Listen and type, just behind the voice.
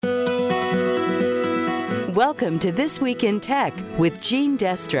Welcome to This Week in Tech with Gene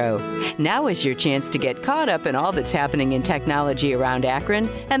Destro. Now is your chance to get caught up in all that's happening in technology around Akron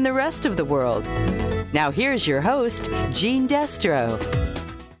and the rest of the world. Now here's your host, Gene Destro.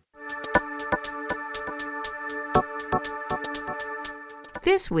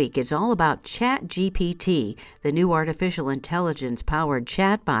 This week is all about ChatGPT, the new artificial intelligence-powered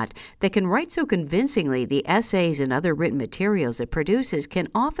chatbot that can write so convincingly the essays and other written materials it produces can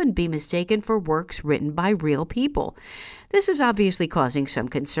often be mistaken for works written by real people. This is obviously causing some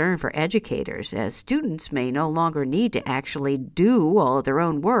concern for educators, as students may no longer need to actually do all of their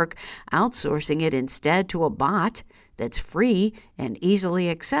own work, outsourcing it instead to a bot that's free and easily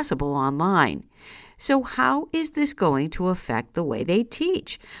accessible online. So how is this going to affect the way they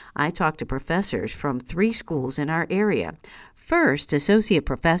teach? I talked to professors from 3 schools in our area. First, Associate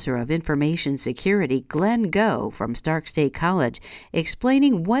Professor of Information Security Glenn Goh from Stark State College,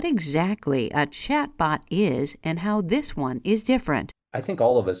 explaining what exactly a chatbot is and how this one is different. I think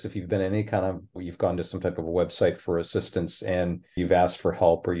all of us, if you've been in any kind of, you've gone to some type of a website for assistance and you've asked for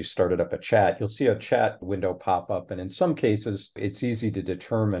help or you started up a chat, you'll see a chat window pop up. And in some cases, it's easy to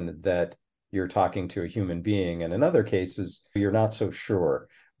determine that you're talking to a human being. And in other cases, you're not so sure,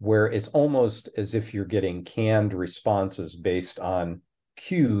 where it's almost as if you're getting canned responses based on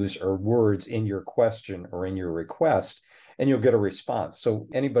cues or words in your question or in your request, and you'll get a response. So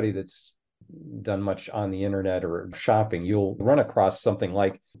anybody that's done much on the internet or shopping, you'll run across something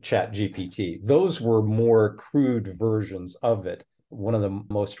like ChatGPT. Those were more crude versions of it. One of the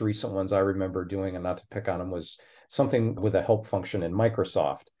most recent ones I remember doing, and not to pick on them, was something with a help function in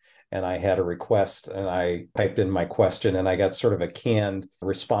Microsoft. And I had a request and I typed in my question and I got sort of a canned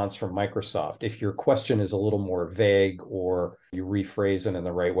response from Microsoft. If your question is a little more vague or you rephrase it in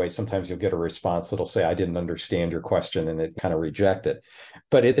the right way, sometimes you'll get a response that'll say, I didn't understand your question, and it kind of reject it.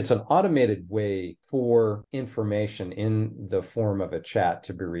 But it's an automated way for information in the form of a chat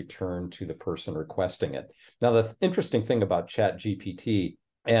to be returned to the person requesting it. Now, the interesting thing about ChatGPT,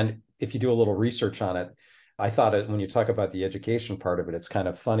 and if you do a little research on it, I thought when you talk about the education part of it, it's kind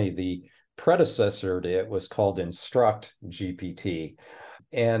of funny. The predecessor to it was called Instruct GPT,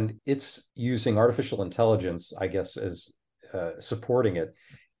 and it's using artificial intelligence, I guess, as supporting it.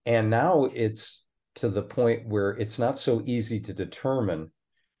 And now it's to the point where it's not so easy to determine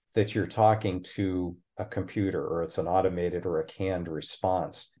that you're talking to a computer or it's an automated or a canned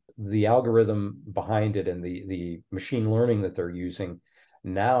response. The algorithm behind it and the machine learning that they're using,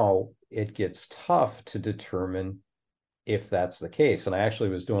 now it gets tough to determine if that's the case. And I actually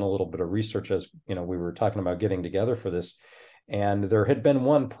was doing a little bit of research as, we were talking about getting together for this. And there had been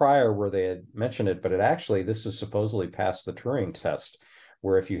one prior where they had mentioned it, but this is supposedly passed the Turing test,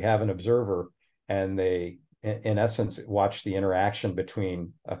 where if you have an observer and they, in essence, watch the interaction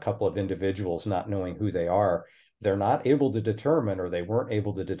between a couple of individuals not knowing who they are, they're not able to determine, or they weren't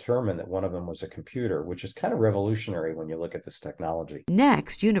able to determine, that one of them was a computer, which is kind of revolutionary when you look at this technology.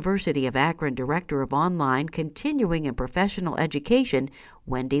 Next, University of Akron Director of Online, Continuing and Professional Education,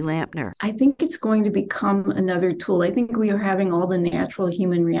 Wendy Lampner. I think it's going to become another tool. I think we are having all the natural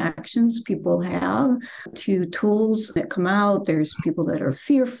human reactions people have to tools that come out. There's people that are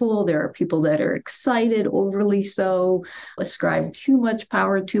fearful. There are people that are excited, overly so, ascribe too much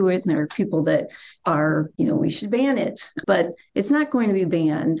power to it. And there are people that are, we should ban it, but it's not going to be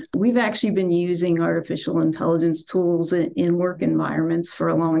banned. We've actually been using artificial intelligence tools in work environments for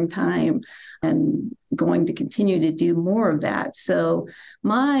a long time and going to continue to do more of that. So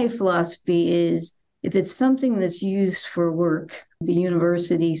my philosophy is, if it's something that's used for work, the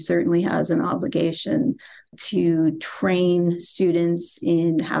university certainly has an obligation to train students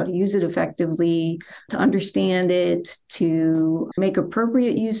in how to use it effectively, to understand it, to make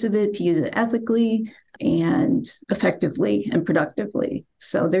appropriate use of it, to use it ethically and effectively and productively.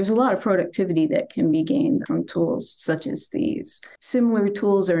 So there's a lot of productivity that can be gained from tools such as these. Similar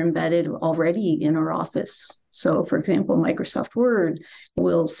tools are embedded already in our office. So, for example, Microsoft Word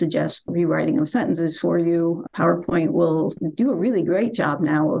will suggest rewriting of sentences for you. PowerPoint will do a really great job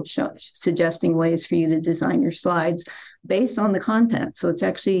now of suggesting ways for you to design your slides based on the content. So it's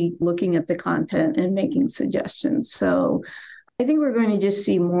actually looking at the content and making suggestions. So I think we're going to just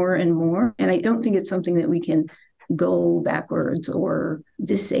see more and more. And I don't think it's something that we can go backwards or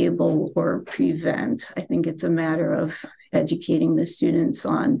disable or prevent. I think it's a matter of educating the students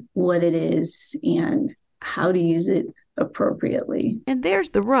on what it is and how to use it appropriately. And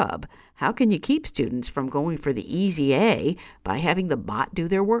there's the rub. How can you keep students from going for the easy A by having the bot do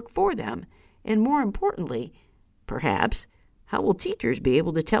their work for them? And more importantly, perhaps, how will teachers be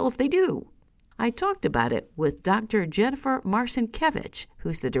able to tell if they do? I talked about it with Dr. Jennifer Marcinkiewicz,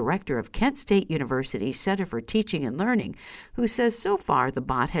 who's the director of Kent State University's Center for Teaching and Learning, who says so far the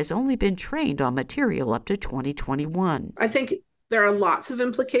bot has only been trained on material up to 2021. I think there are lots of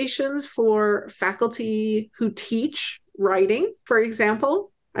implications for faculty who teach writing, for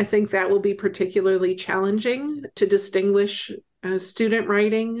example. I think that will be particularly challenging to distinguish student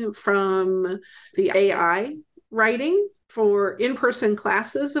writing from the AI writing. For in-person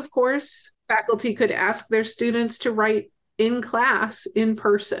classes, of course, faculty could ask their students to write in class in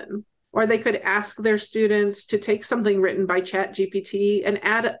person, or they could ask their students to take something written by ChatGPT and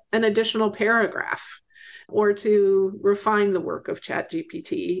add an additional paragraph, or to refine the work of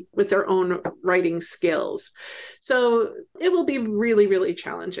ChatGPT with their own writing skills. So it will be really, really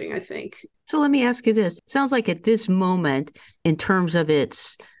challenging, I think. So let me ask you this. It sounds like at this moment, in terms of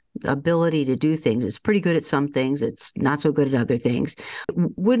its ability to do things, it's pretty good at some things, it's not so good at other things. It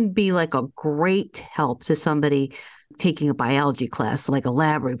wouldn't be like a great help to somebody taking a biology class, like a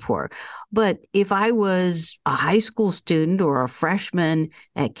lab report. But if I was a high school student or a freshman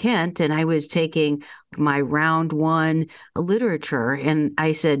at Kent and I was taking my round one literature and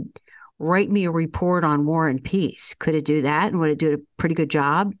I said, write me a report on War and Peace, could it do that? And would it do a pretty good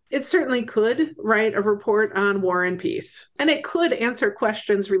job? It certainly could write a report on War and Peace. And it could answer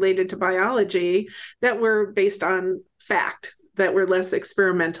questions related to biology that were based on fact, that were less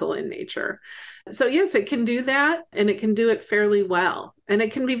experimental in nature. So yes, it can do that, and it can do it fairly well. And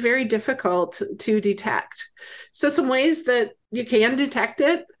it can be very difficult to detect. So some ways that you can detect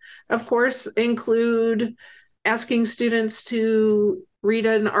it, of course, include asking students to read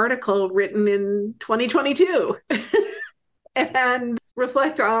an article written in 2022 and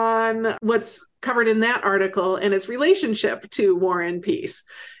reflect on what's covered in that article and its relationship to War and Peace.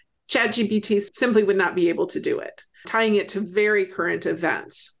 ChatGPT simply would not be able to do it. Tying it to very current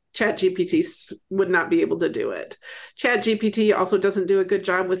events, ChatGPT would not be able to do it. ChatGPT also doesn't do a good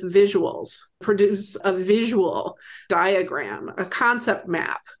job with visuals. Produce a visual diagram, a concept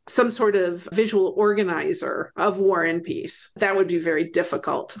map, some sort of visual organizer of War and Peace. That would be very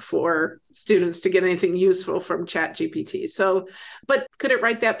difficult for students to get anything useful from ChatGPT. So, but could it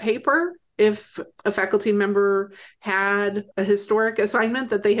write that paper? If a faculty member had a historic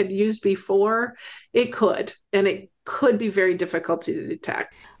assignment that they had used before, it could, and it could be very difficult to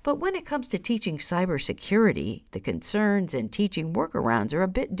detect. But when it comes to teaching cybersecurity, the concerns and teaching workarounds are a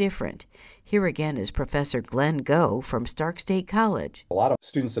bit different. Here again is Professor Glenn Goh from Stark State College. A lot of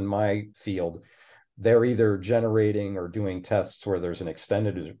students in my field, they're either generating or doing tests where there's an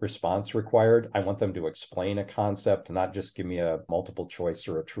extended response required. I want them to explain a concept, not just give me a multiple choice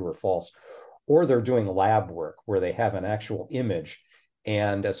or a true or false. Or they're doing lab work where they have an actual image.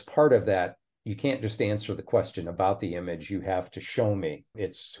 And as part of that, you can't just answer the question about the image. You have to show me.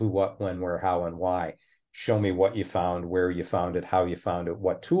 It's who, what, when, where, how, and why. Show me what you found, where you found it, how you found it,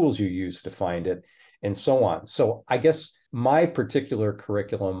 what tools you used to find it, and so on. So I guess my particular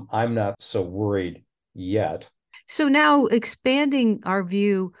curriculum, I'm not so worried yet. So now expanding our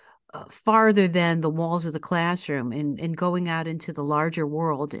view farther than the walls of the classroom and going out into the larger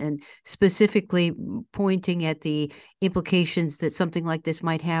world, and specifically pointing at the implications that something like this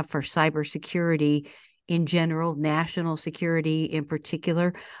might have for cybersecurity in general, national security in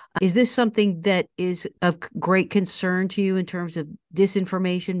particular. Is this something that is of great concern to you in terms of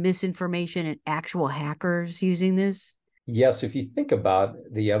disinformation, misinformation, and actual hackers using this? Yes, if you think about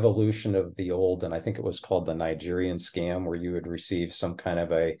the evolution of the old, and I think it was called the Nigerian scam, where you would receive some kind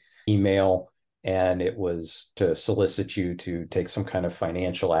of a email and it was to solicit you to take some kind of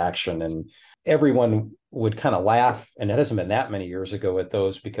financial action. And everyone would kind of laugh. And it hasn't been that many years ago at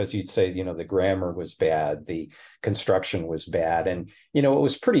those, because you'd say, the grammar was bad, the construction was bad. And, it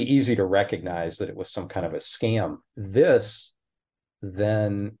was pretty easy to recognize that it was some kind of a scam. This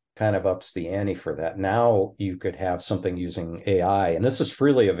then kind of ups the ante for that. Now you could have something using AI, and this is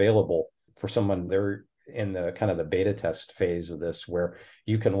freely available for someone. They're in the kind of the beta test phase of this, where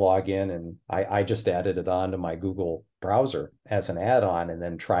you can log in, and I just added it onto my Google browser as an add-on and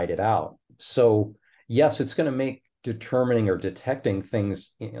then tried it out. So yes, it's going to make determining or detecting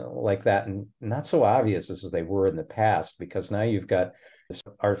things like that and not so obvious as they were in the past, because now you've got this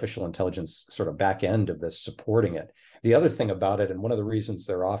artificial intelligence sort of back end of this supporting it. The other thing about it, and one of the reasons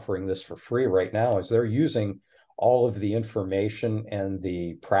they're offering this for free right now, is they're using all of the information and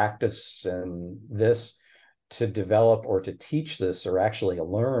the practice and this to develop or to teach this, or actually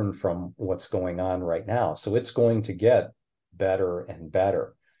learn from what's going on right now. So it's going to get better and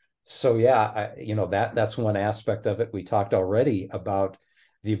better. So yeah, that's one aspect of it. We talked already about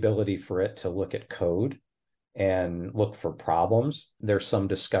the ability for it to look at code and look for problems. There's some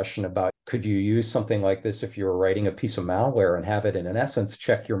discussion about, could you use something like this if you were writing a piece of malware and have it, in essence,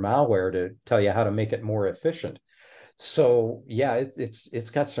 check your malware to tell you how to make it more efficient? So yeah, it's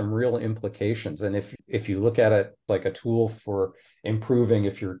got some real implications. And if you look at it like a tool for improving,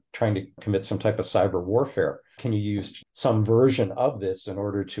 if you're trying to commit some type of cyber warfare, can you use some version of this in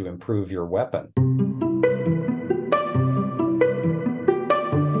order to improve your weapon?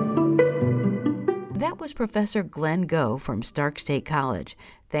 That was Professor Glenn Goh from Stark State College.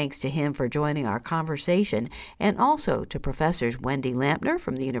 Thanks to him for joining our conversation, and also to Professors Wendy Lampner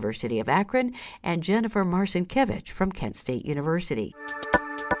from the University of Akron and Jennifer Marcinkiewicz from Kent State University.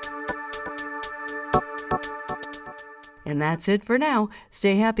 And that's it for now.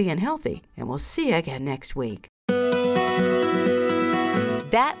 Stay happy and healthy, and we'll see you again next week.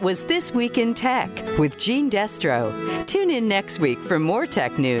 That was This Week in Tech with Gene Destro. Tune in next week for more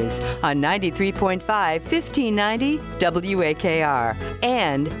tech news on 93.5 1590 WAKR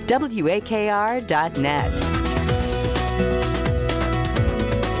and WAKR.net.